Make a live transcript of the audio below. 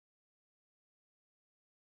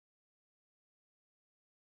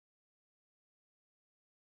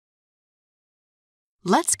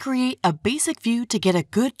Let's create a basic view to get a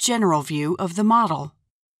good general view of the model.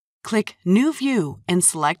 Click New View and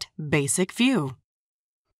select Basic View.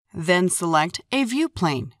 Then select a view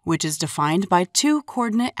plane, which is defined by two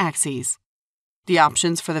coordinate axes. The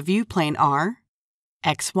options for the view plane are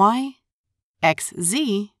XY,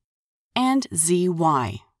 XZ, and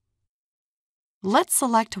ZY. Let's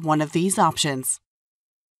select one of these options.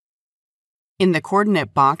 In the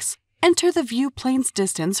coordinate box, enter the view plane's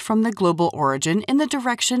distance from the global origin in the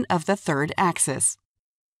direction of the third axis.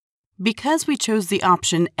 Because we chose the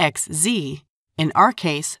option XZ, in our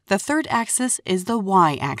case, the third axis is the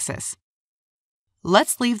y-axis.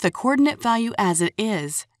 Let's leave the coordinate value as it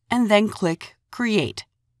is and then click Create.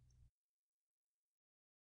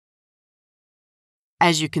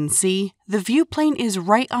 As you can see, the view plane is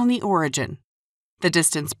right on the origin. The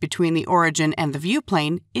distance between the origin and the view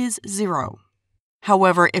plane is 0.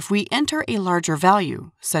 However, if we enter a larger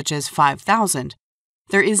value, such as 5,000,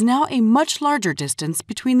 there is now a much larger distance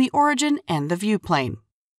between the origin and the view plane.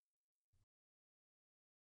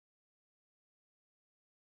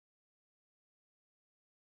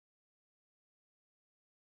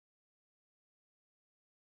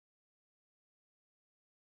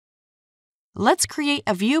 Let's create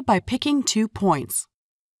a view by picking 2 points.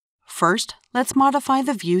 First, let's modify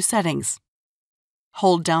the view settings.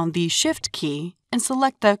 Hold down the Shift key and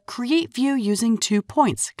select the Create View Using 2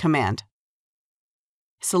 Points command.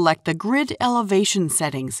 Select the Grid Elevation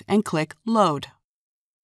settings and click Load.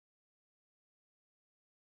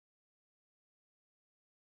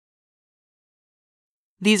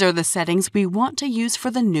 These are the settings we want to use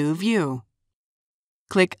for the new view.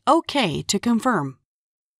 Click OK to confirm.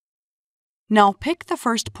 Now pick the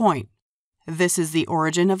first point. This is the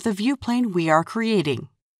origin of the view plane we are creating.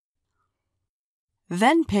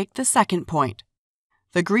 Then pick the second point.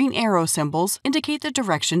 The green arrow symbols indicate the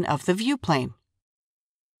direction of the view plane.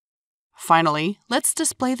 Finally, let's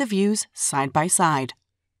display the views side by side.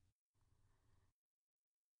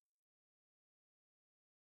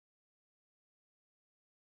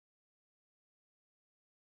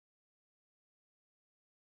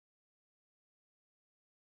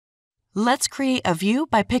 Let's create a view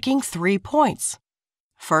by picking 3 points.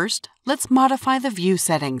 First, let's modify the view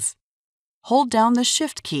settings. Hold down the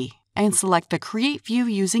Shift key and select the Create View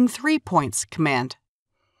Using 3 Points command.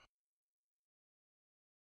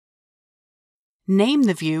 Name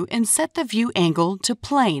the view and set the view angle to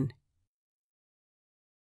plane.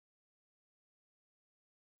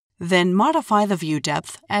 Then modify the view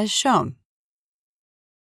depth as shown.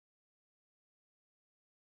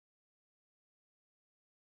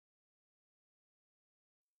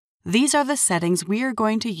 These are the settings we are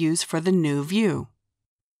going to use for the new view.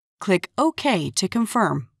 Click OK to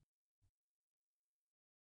confirm.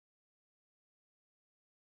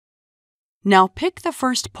 Now pick the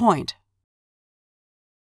first point.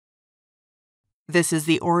 This is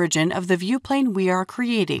the origin of the view plane we are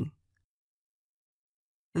creating.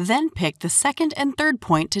 Then pick the second and third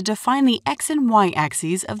point to define the X and Y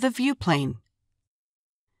axes of the view plane.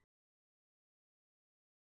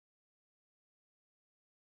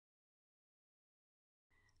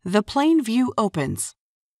 The plane view opens.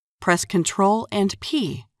 Press Ctrl and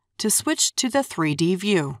P to switch to the 3D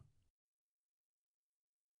view.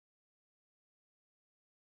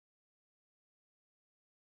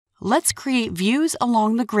 Let's create views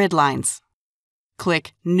along the grid lines.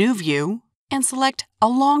 Click New View and select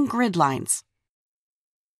Along Grid Lines.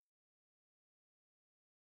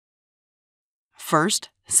 First,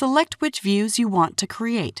 select which views you want to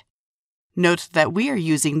create. Note that we are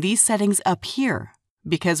using these settings up here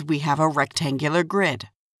because we have a rectangular grid.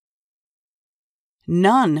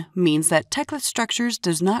 None means that Tekla Structures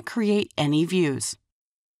does not create any views.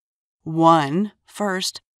 1,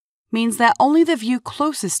 first, means that only the view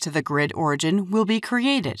closest to the grid origin will be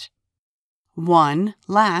created. 1,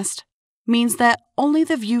 last, means that only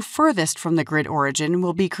the view furthest from the grid origin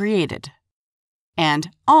will be created. And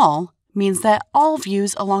all means that all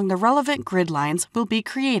views along the relevant grid lines will be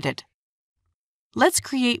created. Let's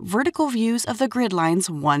create vertical views of the grid lines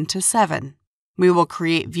 1 to 7. We will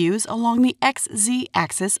create views along the XZ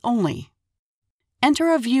axis only.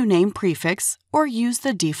 Enter a view name prefix or use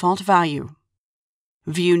the default value.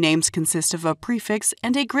 View names consist of a prefix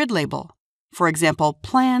and a grid label, for example,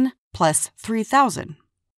 Plan plus 3000.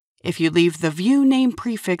 If you leave the view name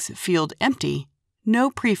prefix field empty, no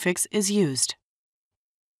prefix is used.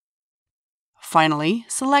 Finally,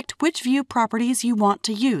 select which view properties you want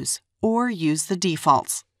to use, or use the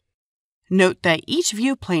defaults. Note that each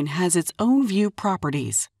view plane has its own view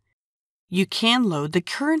properties. You can load the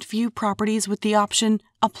current view properties with the option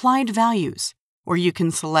Applied Values, or you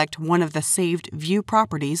can select one of the saved view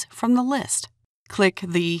properties from the list. Click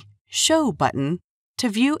the Show button to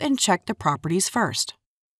view and check the properties first.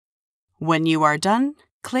 When you are done,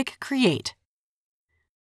 click Create.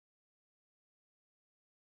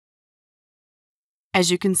 As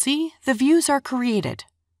you can see, the views are created,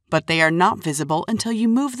 but they are not visible until you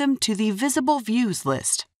move them to the Visible Views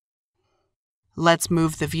list. Let's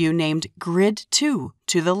move the view named Grid 2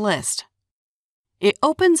 to the list. It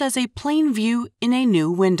opens as a plain view in a new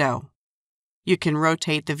window. You can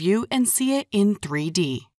rotate the view and see it in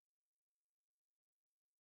 3D.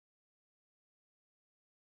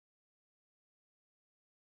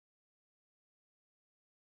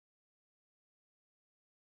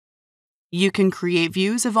 You can create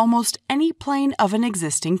views of almost any plane of an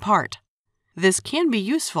existing part. This can be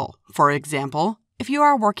useful, for example, if you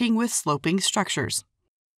are working with sloping structures.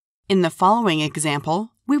 In the following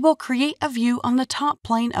example, we will create a view on the top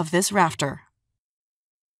plane of this rafter.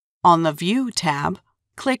 On the View tab,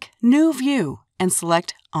 click New View and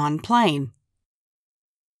select On Plane.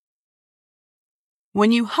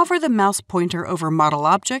 When you hover the mouse pointer over model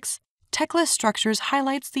objects, Tekla Structures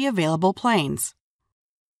highlights the available planes.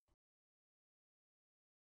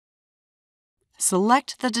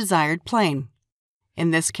 Select the desired plane, in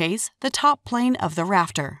this case, the top plane of the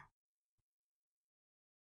rafter.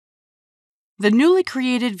 The newly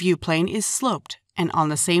created view plane is sloped and on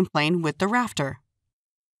the same plane with the rafter.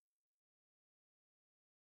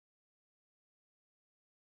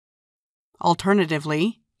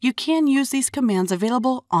 Alternatively, you can use these commands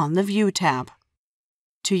available on the View tab.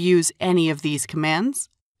 To use any of these commands,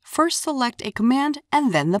 first select a command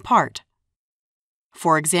and then the part.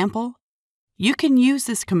 For example, you can use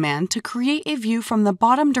this command to create a view from the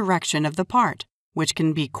bottom direction of the part, which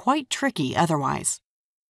can be quite tricky otherwise.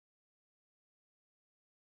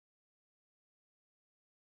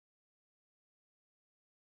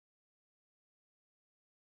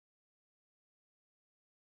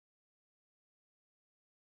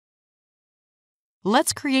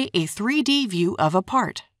 Let's create a 3D view of a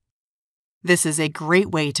part. This is a great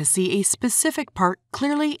way to see a specific part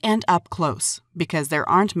clearly and up close, because there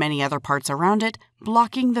aren't many other parts around it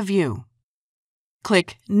blocking the view.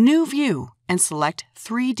 Click New View and select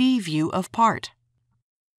 3D View of Part.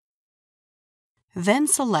 Then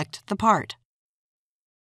select the part.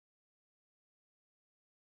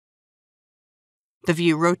 The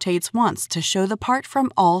view rotates once to show the part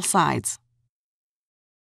from all sides.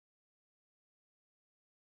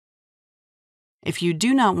 If you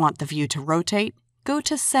do not want the view to rotate, go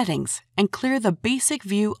to Settings and clear the Basic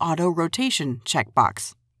View Auto Rotation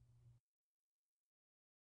checkbox.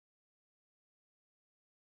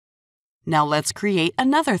 Now let's create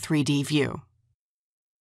another 3D view.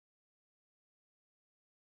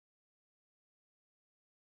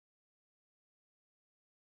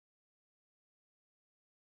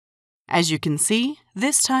 As you can see,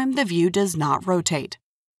 this time the view does not rotate.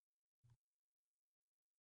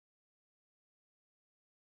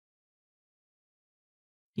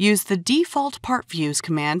 Use the Default Part Views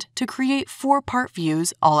command to create 4 part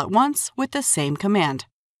views all at once with the same command.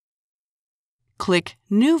 Click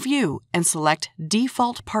New View and select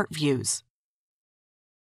Default Part Views.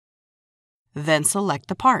 Then select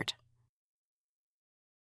the part.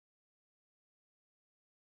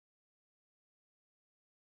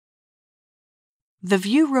 The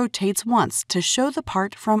view rotates once to show the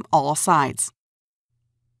part from all sides.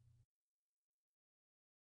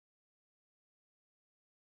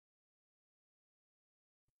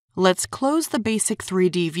 Let's close the basic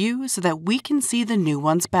 3D view so that we can see the new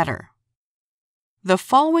ones better. The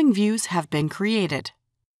following views have been created: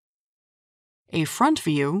 a front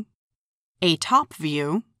view, a top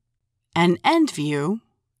view, an end view,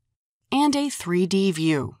 and a 3D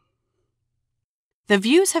view. The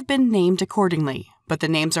views have been named accordingly, but the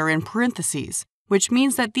names are in parentheses, which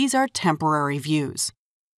means that these are temporary views.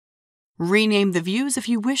 Rename the views if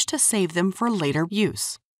you wish to save them for later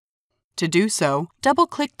use. To do so,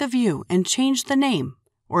 double-click the view and change the name,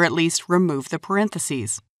 or at least remove the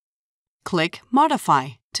parentheses. Click Modify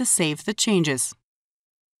to save the changes.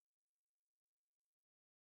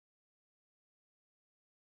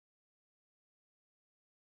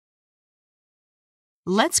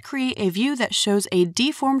 Let's create a view that shows a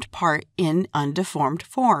deformed part in undeformed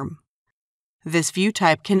form. This view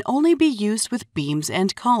type can only be used with beams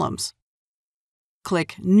and columns.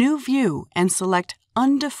 Click New View and select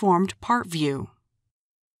Undeformed Part View.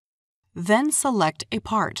 Then select a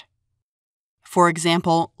part. For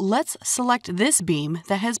example, let's select this beam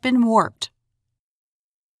that has been warped.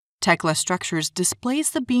 Tekla Structures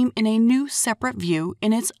displays the beam in a new separate view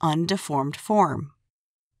in its undeformed form.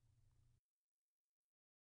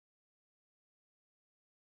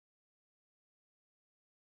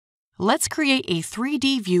 Let's create a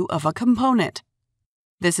 3D view of a component.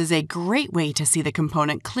 This is a great way to see the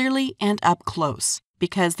component clearly and up close,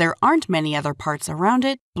 because there aren't many other parts around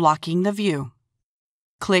it blocking the view.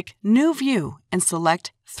 Click New View and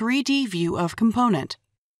select 3D View of Component.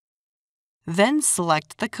 Then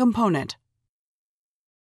select the component.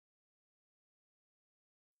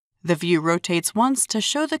 The view rotates once to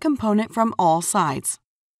show the component from all sides.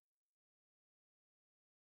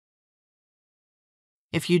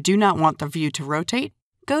 If you do not want the view to rotate,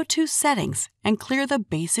 go to Settings and clear the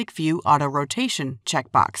Basic View Auto Rotation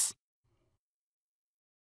checkbox.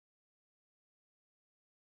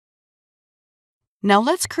 Now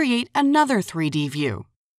let's create another 3D view.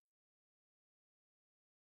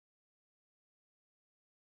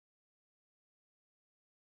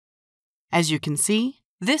 As you can see,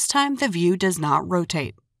 this time the view does not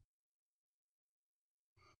rotate.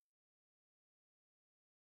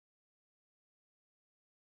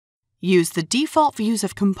 Use the Default Views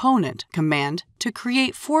of Component command to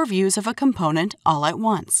create 4 views of a component all at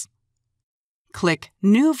once. Click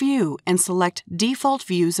New View and select Default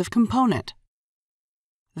Views of Component.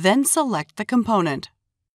 Then select the component.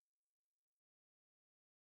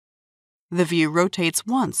 The view rotates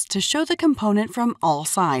once to show the component from all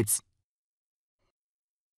sides.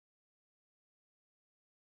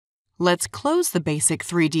 Let's close the basic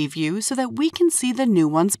 3D view so that we can see the new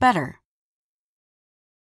ones better.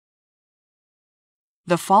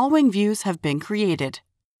 The following views have been created: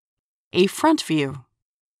 a front view,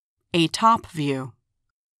 a top view,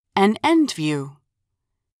 an end view,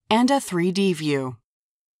 and a 3D view.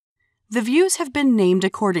 The views have been named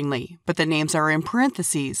accordingly, but the names are in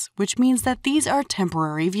parentheses, which means that these are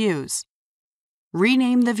temporary views.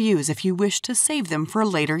 Rename the views if you wish to save them for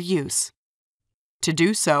later use. To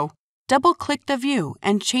do so, double-click the view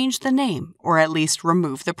and change the name, or at least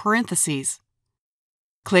remove the parentheses.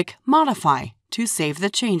 Click Modify to save the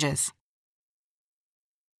changes.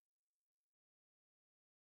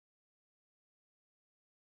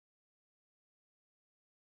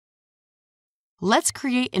 Let's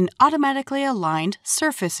create an automatically aligned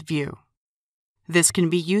surface view. This can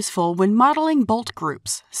be useful when modeling bolt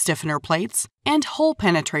groups, stiffener plates, and hole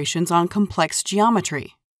penetrations on complex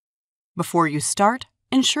geometry. Before you start,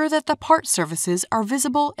 ensure that the part surfaces are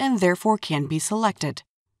visible and therefore can be selected.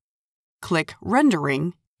 Click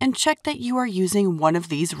Rendering and check that you are using one of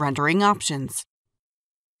these rendering options.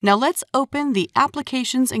 Now let's open the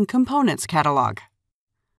Applications and Components catalog.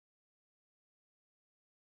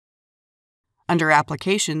 Under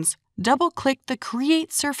Applications, double-click the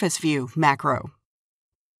Create Surface View macro.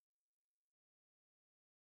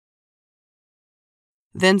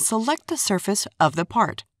 Then select the surface of the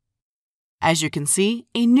part. As you can see,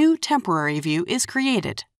 a new temporary view is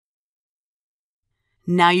created.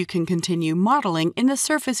 Now you can continue modeling in the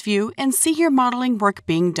surface view and see your modeling work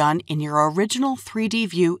being done in your original 3D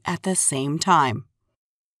view at the same time.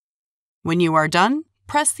 When you are done,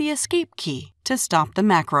 press the Escape key to stop the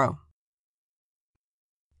macro.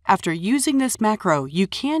 After using this macro, you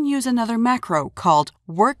can use another macro called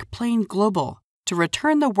Work Plane Global to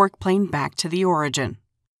return the work plane back to the origin.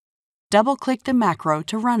 Double-click the macro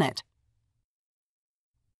to run it.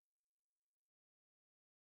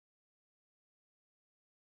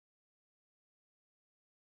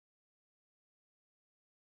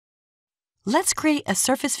 Let's create a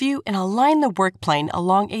surface view and align the work plane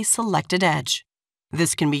along a selected edge.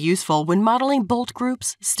 This can be useful when modeling bolt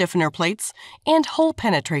groups, stiffener plates, and hole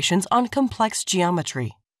penetrations on complex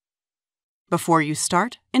geometry. Before you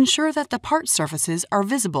start, ensure that the part surfaces are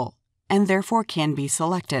visible and therefore can be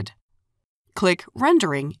selected. Click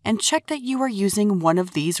Rendering and check that you are using one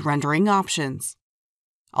of these rendering options.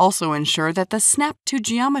 Also ensure that the Snap to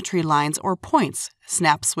Geometry Lines or Points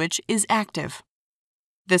snap switch is active.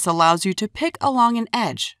 This allows you to pick along an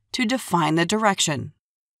edge to define the direction.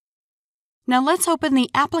 Now let's open the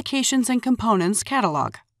Applications and Components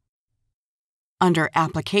catalog. Under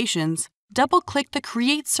Applications, double-click the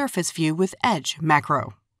Create Surface View with Edge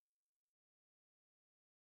macro.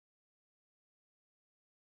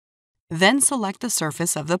 Then select the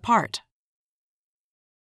surface of the part.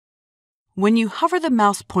 When you hover the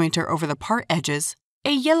mouse pointer over the part edges,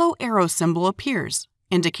 a yellow arrow symbol appears,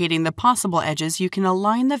 indicating the possible edges you can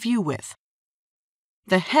align the view with.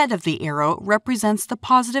 The head of the arrow represents the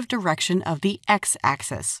positive direction of the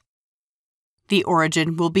x-axis. The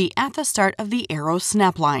origin will be at the start of the arrow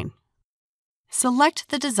snap line. Select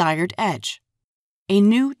the desired edge. A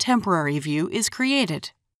new temporary view is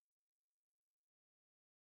created.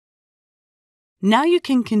 Now you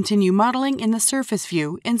can continue modeling in the surface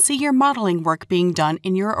view and see your modeling work being done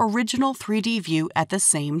in your original 3D view at the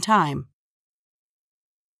same time.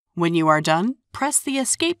 When you are done, press the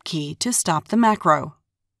Escape key to stop the macro.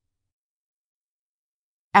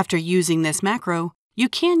 After using this macro, you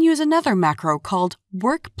can use another macro called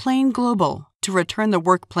Work Plane Global to return the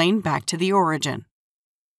work plane back to the origin.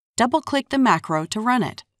 Double-click the macro to run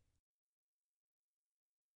it.